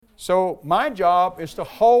So my job is to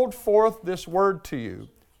hold forth this word to you.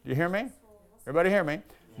 Do you hear me? Everybody hear me?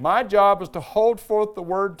 My job is to hold forth the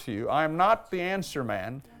word to you. I am not the answer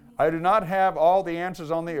man. I do not have all the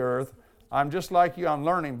answers on the earth. I'm just like you, I'm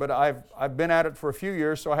learning, but I've been at it for a few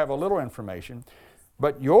years, so I have a little information.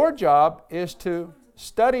 But your job is to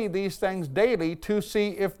study these things daily to see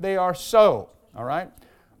if they are so, all right?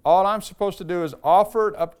 All I'm supposed to do is offer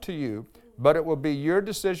it up to you, but it will be your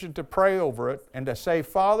decision to pray over it and to say,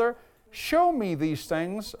 Father, show me these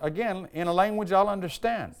things, again, in a language I'll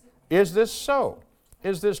understand. Is this so?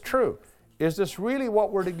 Is this true? Is this really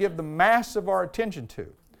what we're to give the mass of our attention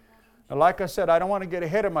to? Now, like I said, I don't want to get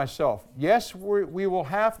ahead of myself. Yes, we will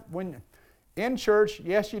have, when in church,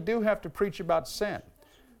 yes, you do have to preach about sin.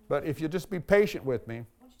 But if you just be patient with me,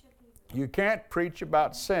 you can't preach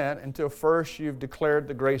about sin until first you've declared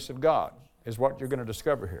the grace of God, is what you're going to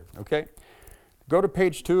discover here, okay? Go to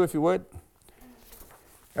page 2 if you would.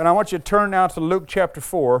 And I want you to turn now to Luke chapter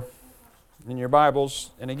 4 in your Bibles.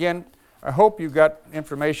 And again, I hope you've got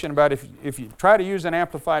information about if you try to use an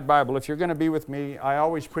Amplified Bible. If you're going to be with me, I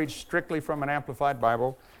always preach strictly from an Amplified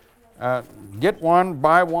Bible. Get one,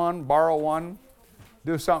 buy one, borrow one,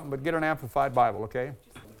 do something, but get an Amplified Bible, okay?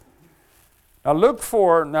 Now Luke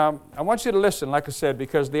 4, now I want you to listen, like I said,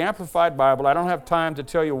 because the Amplified Bible, I don't have time to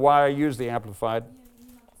tell you why I use the Amplified,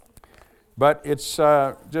 but it's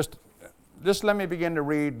just let me begin to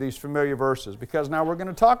read these familiar verses, because now we're going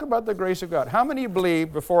to talk about the grace of God. How many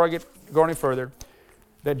believe, before I go any further,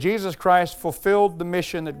 that Jesus Christ fulfilled the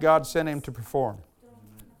mission that God sent Him to perform?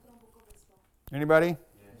 Anybody?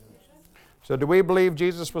 So do we believe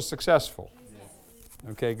Jesus was successful?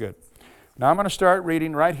 Okay, good. Now I'm going to start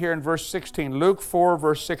reading right here in verse 16. Luke 4,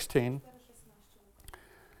 verse 16.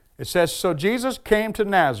 It says, So Jesus came to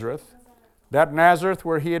Nazareth, that Nazareth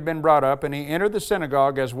where he had been brought up, and he entered the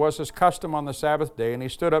synagogue as was his custom on the Sabbath day, and he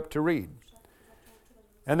stood up to read.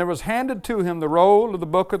 And there was handed to him the roll of the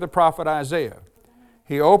book of the prophet Isaiah.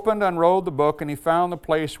 He opened, unrolled the book, and he found the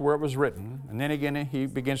place where it was written. And then again he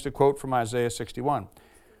begins to quote from Isaiah 61.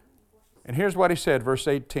 And here's what he said, verse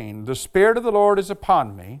 18. The Spirit of the Lord is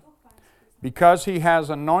upon me, because He has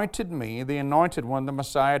anointed me, the anointed one, the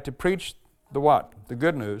Messiah, to preach the what? The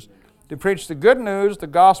good news. To preach the good news, the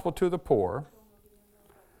gospel to the poor.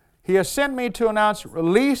 He has sent me to announce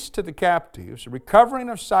release to the captives, recovering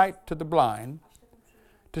of sight to the blind,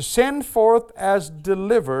 to send forth as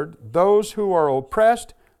delivered those who are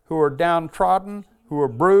oppressed, who are downtrodden, who are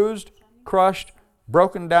bruised, crushed,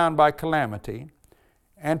 broken down by calamity,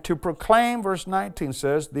 and to proclaim, verse 19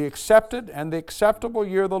 says, the accepted and the acceptable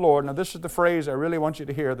year of the Lord. Now this is the phrase I really want you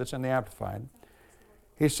to hear that's in the Amplified.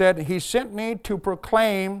 He said, He sent me to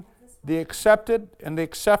proclaim the accepted and the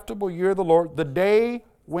acceptable year of the Lord, the day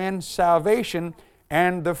when salvation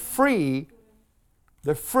and the free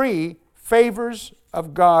favors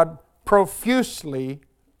of God profusely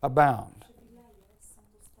abound.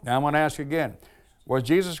 Now I'm going to ask you again, was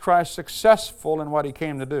Jesus Christ successful in what He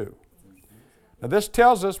came to do? Now this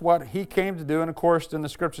tells us what He came to do, and of course then the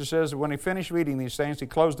Scripture says that when He finished reading these things, He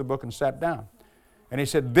closed the book and sat down. And He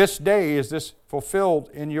said, this day is this fulfilled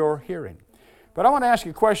in your hearing. But I want to ask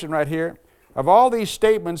you a question right here. Of all these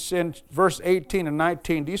statements in verse 18 and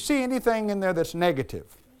 19, do you see anything in there that's negative?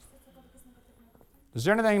 Is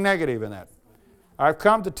there anything negative in that? I've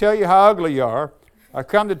come to tell you how ugly you are. I've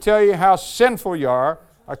come to tell you how sinful you are.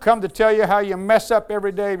 I've come to tell you how you mess up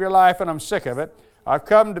every day of your life, and I'm sick of it. I've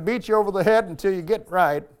come to beat you over the head until you get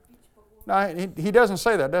right. No, he doesn't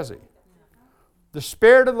say that, does He? The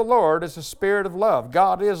Spirit of the Lord is a spirit of love.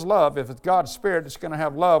 God is love. If it's God's Spirit, it's going to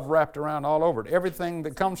have love wrapped around all over it. Everything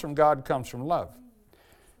that comes from God comes from love.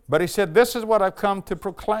 But He said, this is what I've come to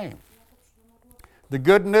proclaim. The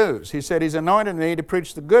good news. He said He's anointed me to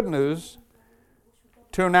preach the good news,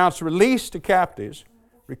 to announce release to captives,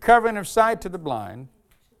 recovering of sight to the blind,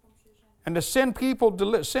 and to send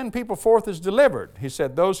people forth as delivered. He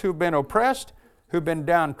said, those who've been oppressed, who've been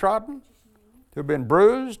downtrodden, who've been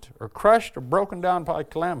bruised or crushed or broken down by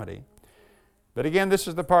calamity. But again, this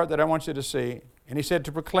is the part that I want you to see. And He said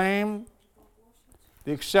to proclaim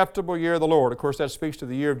the acceptable year of the Lord. Of course, that speaks to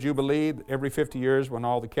the year of Jubilee, every 50 years when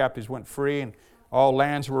all the captives went free and all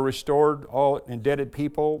lands were restored, all indebted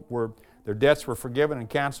people, their debts were forgiven and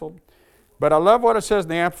canceled. But I love what it says in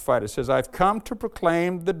the Amplified. It says, I've come to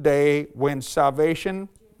proclaim the day when salvation,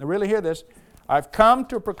 now really hear this, I've come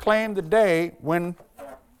to proclaim the day when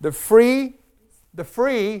the free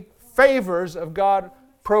favors of God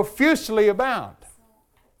profusely abound.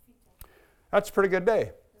 That's a pretty good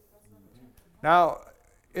day. Now,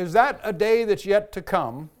 is that a day that's yet to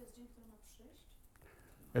come?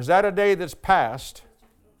 Is that a day that's past?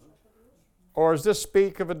 Or does this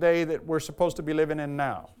speak of a day that we're supposed to be living in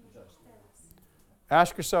now?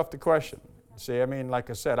 Ask yourself the question. See, I mean, like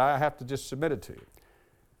I said, I have to just submit it to you.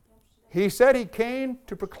 He said He came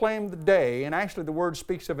to proclaim the day, and actually the word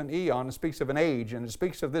speaks of an eon, it speaks of an age, and it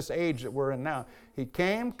speaks of this age that we're in now. He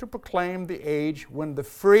came to proclaim the age when the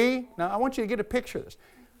free, now I want you to get a picture of this.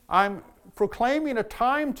 I'm proclaiming a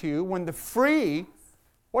time to you when the free,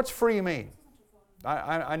 what's free mean?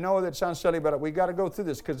 I know that sounds silly, but we got to go through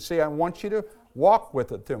this because, see, I want you to walk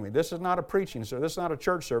with it to me. This is not a preaching service. This is not a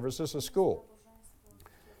church service. This is a school.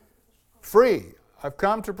 Free. I've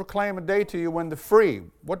come to proclaim a day to you when the free.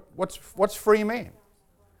 What's free mean?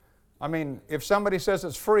 I mean, if somebody says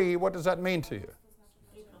it's free, what does that mean to you?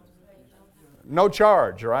 No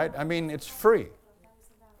charge, right? I mean, it's free.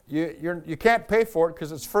 You can't pay for it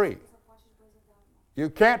because it's free.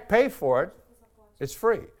 You can't pay for it. It's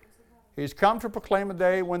free. He's come to proclaim a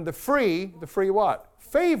day when the free what?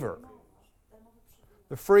 Favor.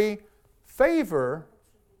 The free favor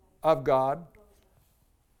of God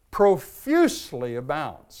profusely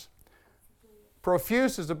abounds.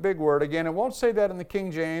 Profuse is a big word. Again, it won't say that in the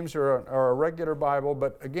King James or a regular Bible,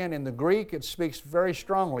 but again, in the Greek, it speaks very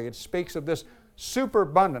strongly. It speaks of this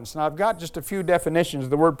superabundance. Now, I've got just a few definitions of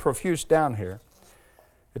the word profuse down here.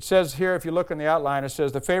 It says here, if you look in the outline, it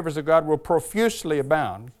says, the favors of God will profusely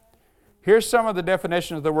abound. Here's some of the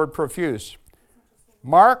definitions of the word profuse.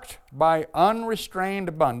 Marked by unrestrained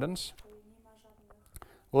abundance,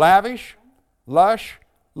 lavish, lush,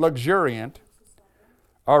 luxuriant,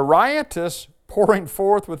 a riotous pouring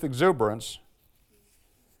forth with exuberance.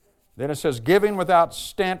 Then it says giving without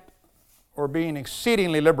stint or being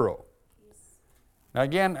exceedingly liberal. Now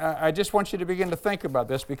again, I just want you to begin to think about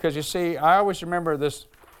this because you see, I always remember this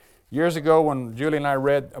years ago when Julie and I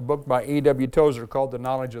read a book by A.W. Tozer called The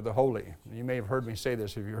Knowledge of the Holy. You may have heard me say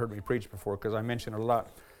this if you heard me preach before because I mention it a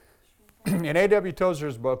lot. In A.W.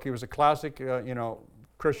 Tozer's book, he was a classic,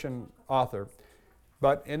 Christian author.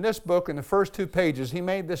 But in this book, in the first 2 pages, he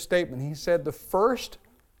made this statement. He said the first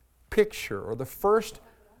picture or the first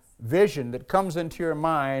vision that comes into your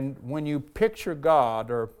mind when you picture God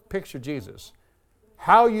or picture Jesus,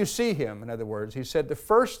 how you see Him, in other words, he said the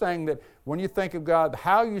first thing that when you think of God,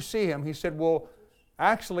 how you see Him, he said, will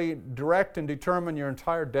actually direct and determine your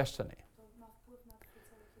entire destiny.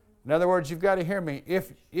 In other words, you've got to hear me.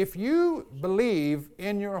 If you believe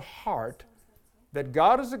in your heart that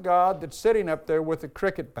God is a God that's sitting up there with a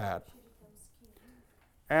cricket bat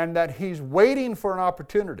and that He's waiting for an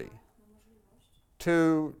opportunity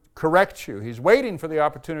to correct you. He's waiting for the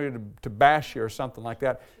opportunity to bash you or something like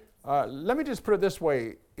that. Let me just put it this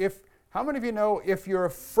way. How many of you know if you're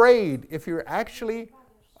afraid, if you're actually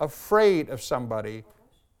afraid of somebody,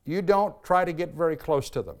 you don't try to get very close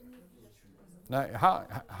to them? Now,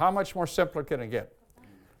 how much more simpler can it get?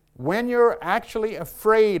 When you're actually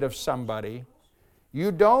afraid of somebody, you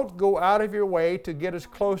don't go out of your way to get as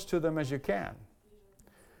close to them as you can.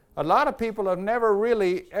 A lot of people have never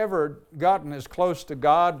really ever gotten as close to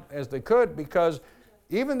God as they could because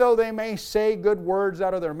even though they may say good words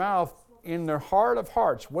out of their mouth, in their heart of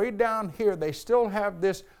hearts, way down here, they still have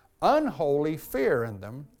this unholy fear in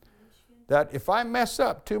them that if I mess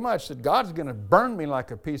up too much, that God's going to burn me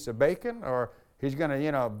like a piece of bacon or He's going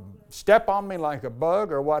to, step on me like a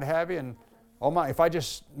bug or what have you. And oh my, if I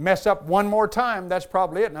just mess up one more time, that's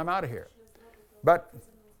probably it and I'm out of here. But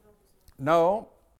no,